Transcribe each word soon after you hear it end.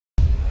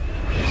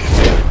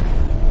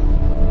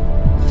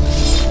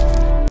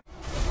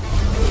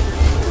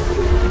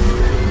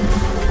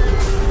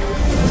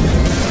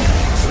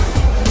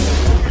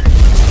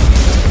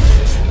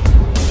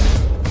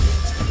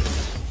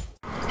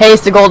Hey,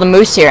 it's the Golden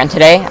Moose here, and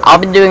today I'll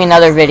be doing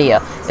another video.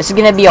 This is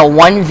gonna be a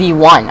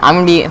 1v1. I'm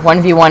gonna be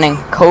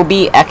 1v1ing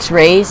Kobe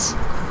X-Rays.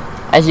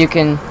 As you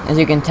can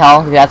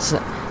tell, that's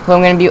who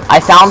I'm gonna be.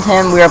 I found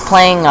him. We were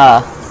playing.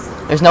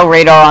 There's no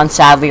radar on,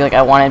 sadly, like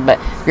I wanted,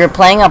 but we were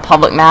playing a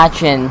public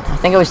match, and I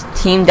think it was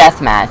team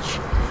deathmatch.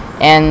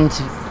 And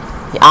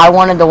I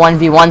wanted to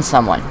 1v1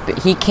 someone, but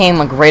he came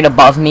like right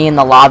above me in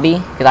the lobby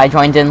because I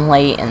joined in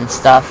late and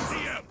stuff.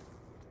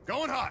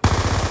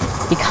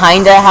 He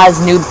kinda has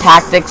noob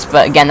tactics,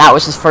 but again, that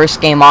was his first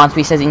game on, so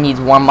he says he needs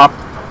warm-up,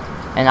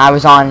 and I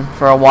was on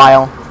for a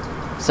while.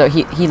 So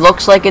he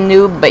looks like a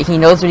noob, but he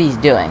knows what he's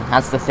doing.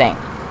 That's the thing.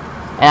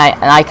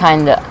 And I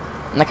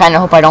kinda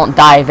hope I don't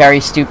die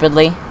very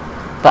stupidly,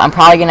 but I'm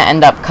probably gonna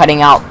end up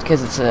cutting out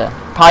because it's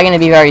probably gonna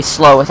be very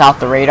slow without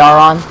the radar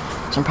on.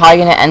 So I'm probably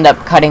gonna end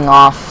up cutting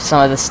off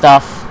some of the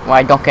stuff where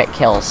I don't get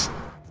kills.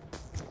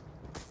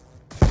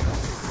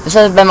 This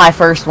has been my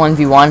first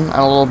 1v1 in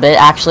a little bit.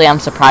 Actually,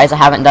 I'm surprised I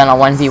haven't done a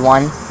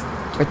 1v1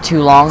 for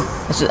too long.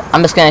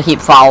 I'm just gonna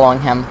keep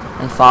following him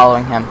and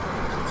following him.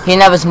 He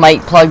didn't have his mic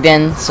plugged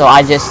in, so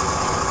I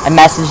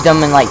messaged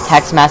him in like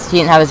text message. He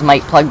didn't have his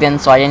mic plugged in,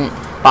 so I didn't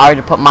bother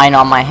to put mine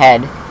on my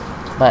head.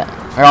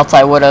 Or else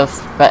I would have.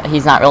 But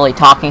he's not really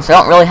talking, so I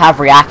don't really have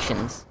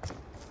reactions.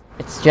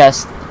 It's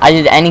just I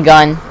did any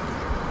gun.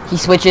 He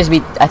switches.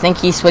 I think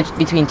he switched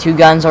between two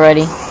guns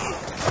already.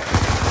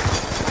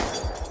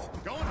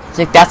 It's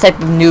like that type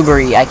of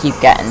noobery I keep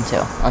getting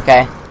to,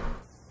 okay?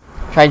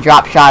 Try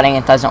drop shotting,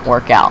 it doesn't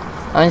work out.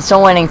 I'm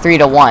still winning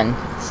 3-1,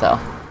 so.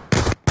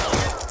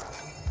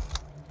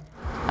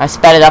 I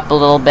sped it up a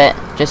little bit,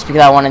 just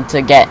because I wanted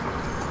to get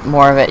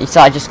more of it. You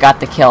saw I just got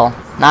the kill.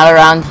 Not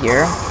around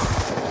here.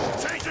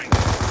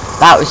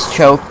 That was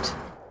choked.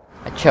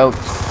 I choked.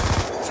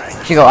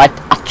 I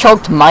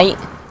choked might.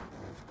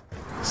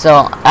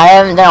 So, I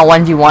haven't done a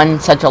 1v1 in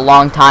such a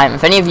long time.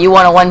 If any of you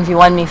want to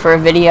 1v1 me for a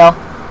video,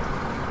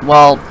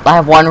 well, I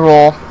have one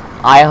rule.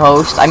 I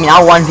host. I mean,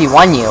 I'll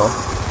 1v1 you.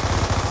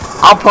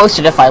 I'll post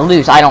it if I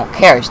lose. I don't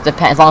care. It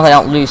depends, as long as I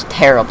don't lose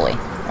terribly.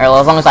 Or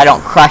as long as I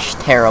don't crush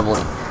terribly.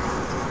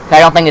 I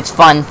don't think it's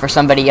fun for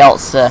somebody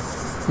else to...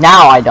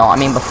 Now I don't. I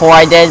mean, before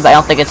I did, but I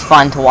don't think it's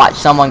fun to watch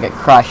someone get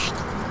crushed.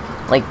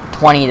 Like,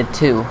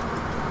 20-2.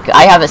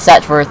 I have it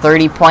set for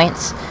 30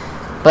 points,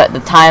 but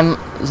the time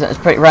is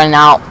running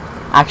out.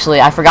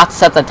 Actually, I forgot to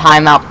set the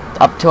timeout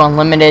up to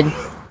unlimited.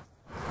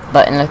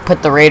 And I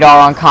put the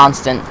radar on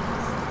constant.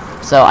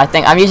 So I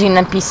think I'm using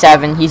an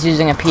MP7. He's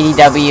using a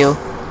PDW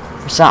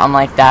or something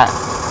like that.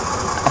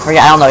 I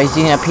forget. I don't know. He's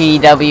using a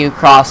PDW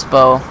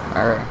crossbow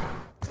or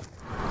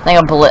I think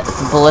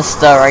it's a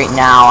ballista right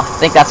now. I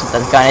think that's what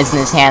the gun is in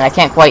his hand. I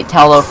can't quite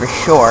tell though for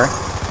sure.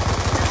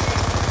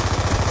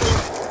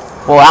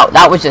 Well,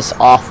 that was just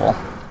awful.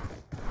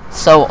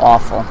 So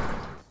awful.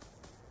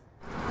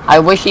 I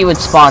wish he would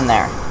spawn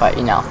there, but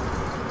you know.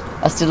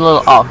 Let's do the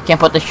little... Oh, can't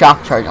put the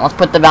shock charge in. Let's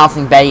put the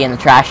bouncing Betty in the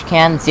trash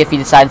can and see if he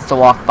decides to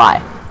walk by.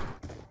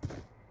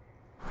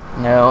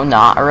 No,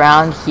 not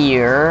around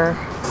here.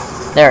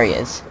 There he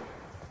is.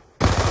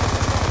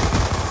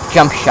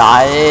 Jump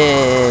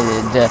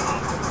shotted.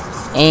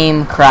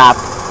 Aim crap.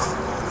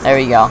 There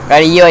we go.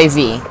 Got a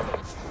UAV.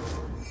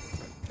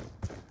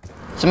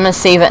 So I'm gonna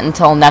save it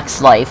until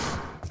next life.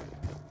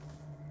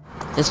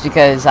 Just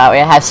because I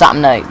have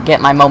something to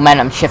get my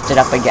momentum shifted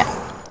up again.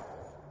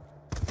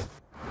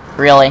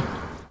 Really?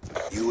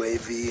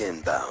 UAV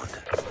inbound.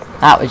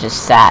 That was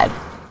just sad.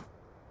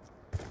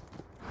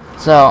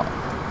 So,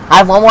 I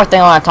have one more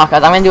thing I want to talk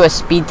about. I'm going to do a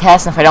speed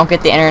test, and if I don't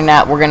get the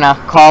internet, we're going to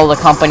call the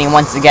company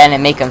once again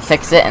and make them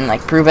fix it and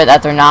like prove it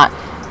that they're not,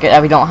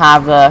 that we don't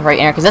have the right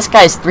internet. Because this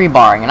guy's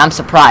 3-barring, and I'm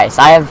surprised.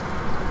 I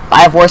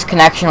have worse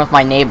connection with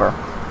my neighbor.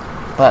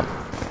 But,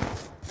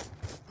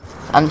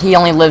 he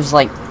only lives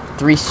like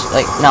 4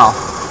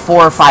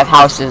 or 5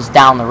 houses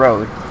down the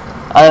road.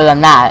 Other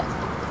than that,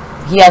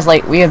 he has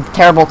we have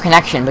terrible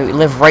connection, but we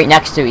live right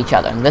next to each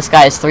other. And this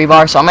guy is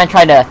 3-bar, so I'm gonna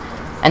try to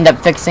end up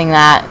fixing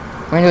that.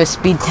 We're gonna do a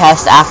speed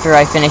test after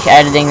I finish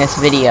editing this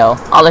video.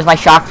 Oh, there's my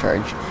shock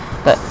charge.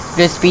 But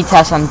do a speed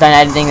test when I'm done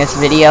editing this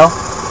video,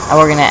 and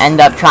we're gonna end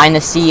up trying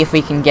to see if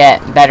we can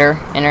get better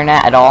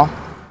internet at all.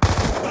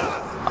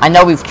 I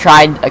know we've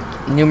tried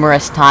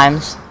numerous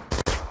times,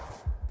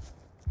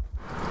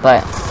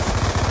 but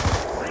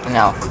you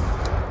know.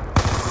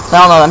 So I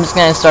don't know. I'm just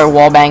gonna start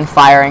wallbang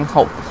firing,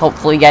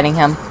 hopefully getting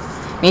him.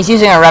 He's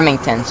using a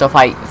Remington, so if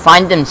I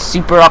find him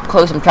super up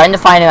close, I'm trying to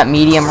find him at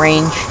medium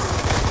range.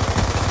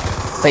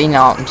 But you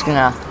know, I'm just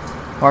gonna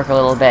work a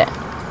little bit.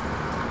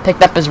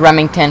 Picked up his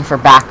Remington for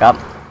backup.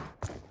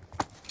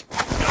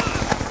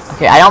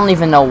 Okay, I don't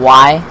even know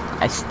why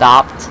I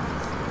stopped.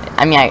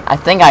 I mean, I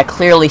think I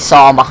clearly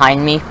saw him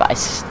behind me, but I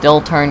still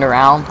turned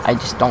around. I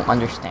just don't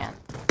understand.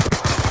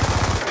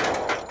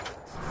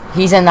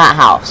 He's in that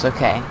house,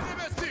 okay.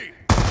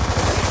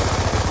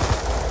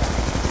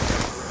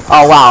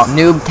 Oh wow,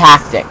 noob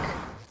tactic.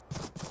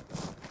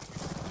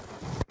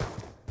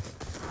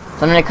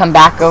 So I'm gonna come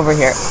back over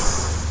here.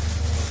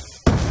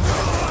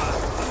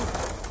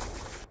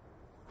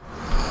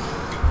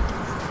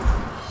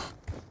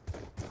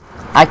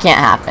 That can't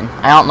happen.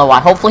 I don't know why.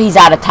 Hopefully he's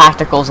out of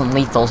tacticals and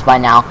lethals by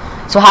now.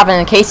 So what happened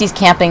in case he's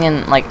camping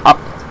in like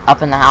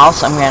up in the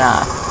house, I'm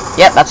gonna,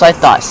 yep, that's what I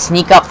thought.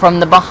 Sneak up from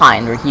the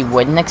behind where he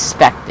wouldn't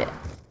expect it.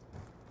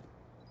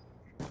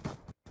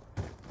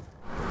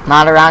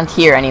 Not around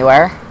here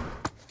anywhere.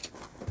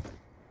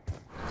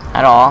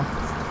 At all.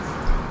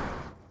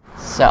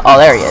 So, oh,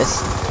 there he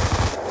is.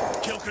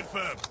 Kill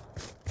confirmed.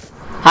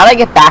 How did I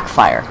get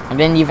backfire? I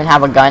didn't even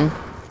have a gun.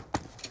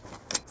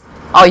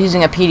 Oh,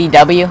 using a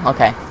PDW?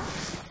 Okay.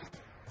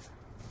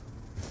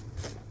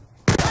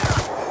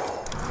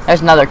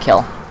 There's another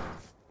kill.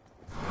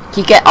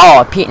 He get,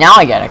 oh, now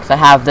I get it, because I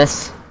have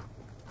this.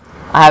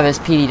 I have his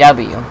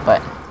PDW,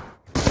 but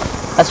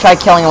let's try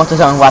killing him with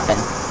his own weapon.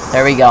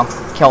 There we go.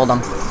 Killed him.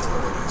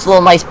 It's a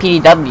little nice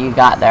PDW you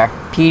got there.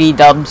 PD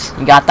dubs.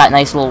 You got that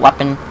nice little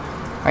weapon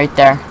right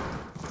there.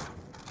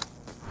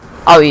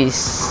 Oh, he's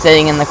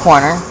sitting in the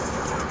corner.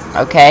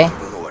 Okay.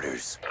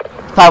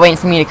 Probably waiting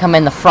for me to come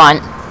in the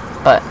front,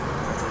 but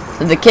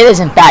the kid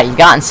isn't bad. He's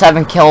gotten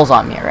 7 kills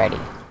on me already.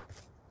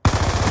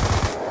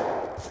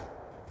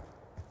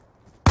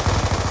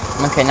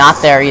 Okay,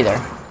 not there either.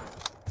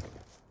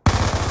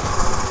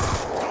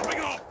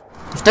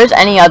 If there's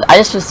any other, I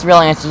just was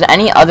realizing if there's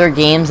any other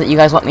games that you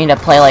guys want me to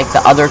play, like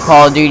the other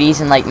Call of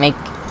Duties and like make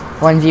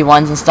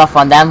 1v1s and stuff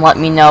on them, let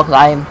me know, because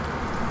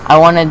I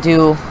want to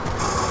do,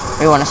 what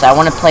do you want to say, I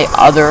want to play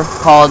other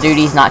Call of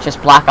Duties, not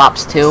just Black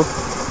Ops 2.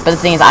 But the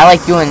thing is, I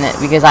like doing it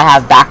because I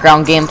have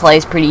background gameplay.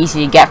 It's pretty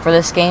easy to get for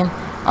this game,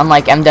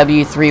 unlike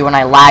MW3 when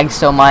I lag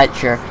so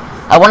much. Or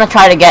I want to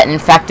try to get an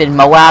infected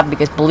Moab,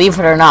 because believe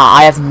it or not,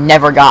 I have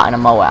never gotten a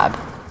Moab.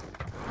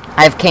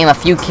 I have came a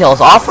few kills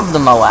off of the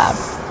Moab,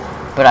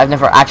 but I've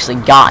never actually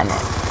gotten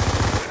it.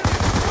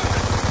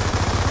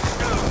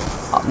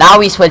 Oh, now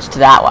we switch to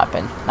that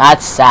weapon.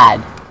 That's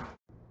sad.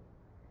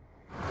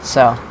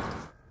 So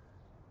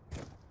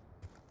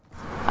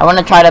I want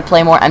to try to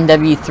play more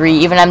MW3,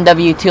 even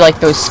MW2, like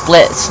those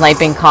split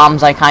sniping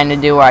comms I kind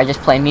of do, where I just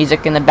play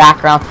music in the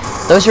background.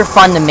 Those are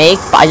fun to make,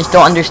 but I just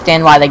don't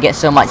understand why they get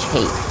so much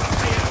hate.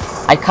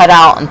 I cut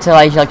out until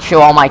I like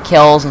show all my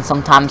kills and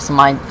sometimes some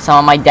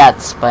of my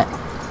deaths, but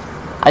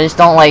I just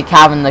don't like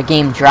having the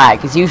game drag,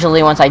 because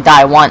usually once I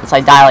die once, I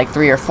die like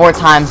 3 or 4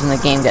 times and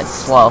the game gets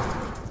slow.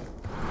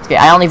 Okay,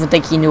 I don't even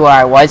think he knew where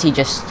I was. He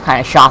just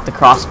kind of shot the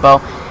crossbow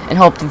and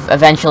hoped to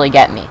eventually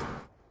get me.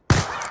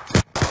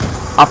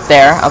 Up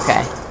there,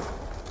 okay.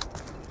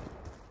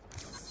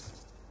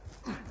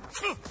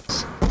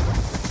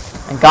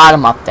 I got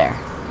him up there.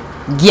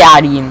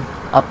 Got him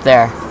up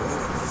there.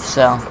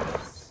 So,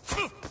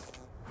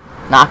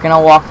 not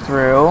gonna walk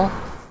through.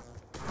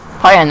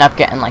 Probably end up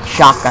getting like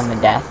shotgun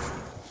to death.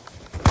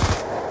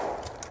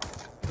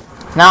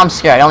 Now I'm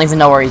scared. I don't even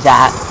know where he's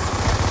at.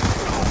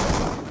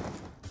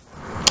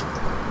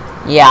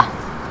 Yeah,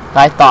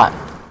 I thought.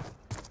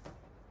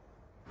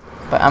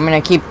 But I'm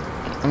gonna keep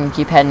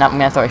heading up. I'm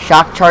gonna throw a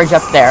shock charge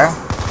up there.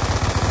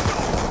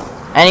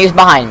 And he was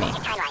behind me.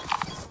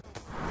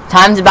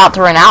 Time's about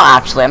to run out,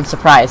 actually. I'm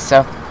surprised.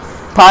 So,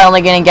 probably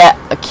only gonna get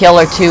a kill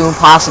or 2,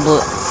 possibly.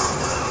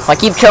 If I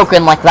keep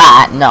choking like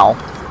that, no.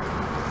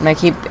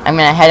 I'm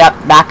gonna head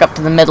back up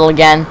to the middle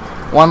again.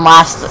 One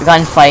last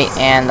gunfight,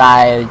 and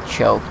I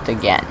choked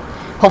again.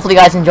 Hopefully you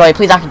guys enjoy.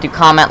 Please don't forget to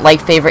comment,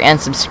 like, favorite, and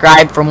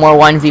subscribe for more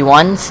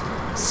 1v1s.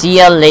 See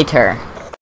ya later.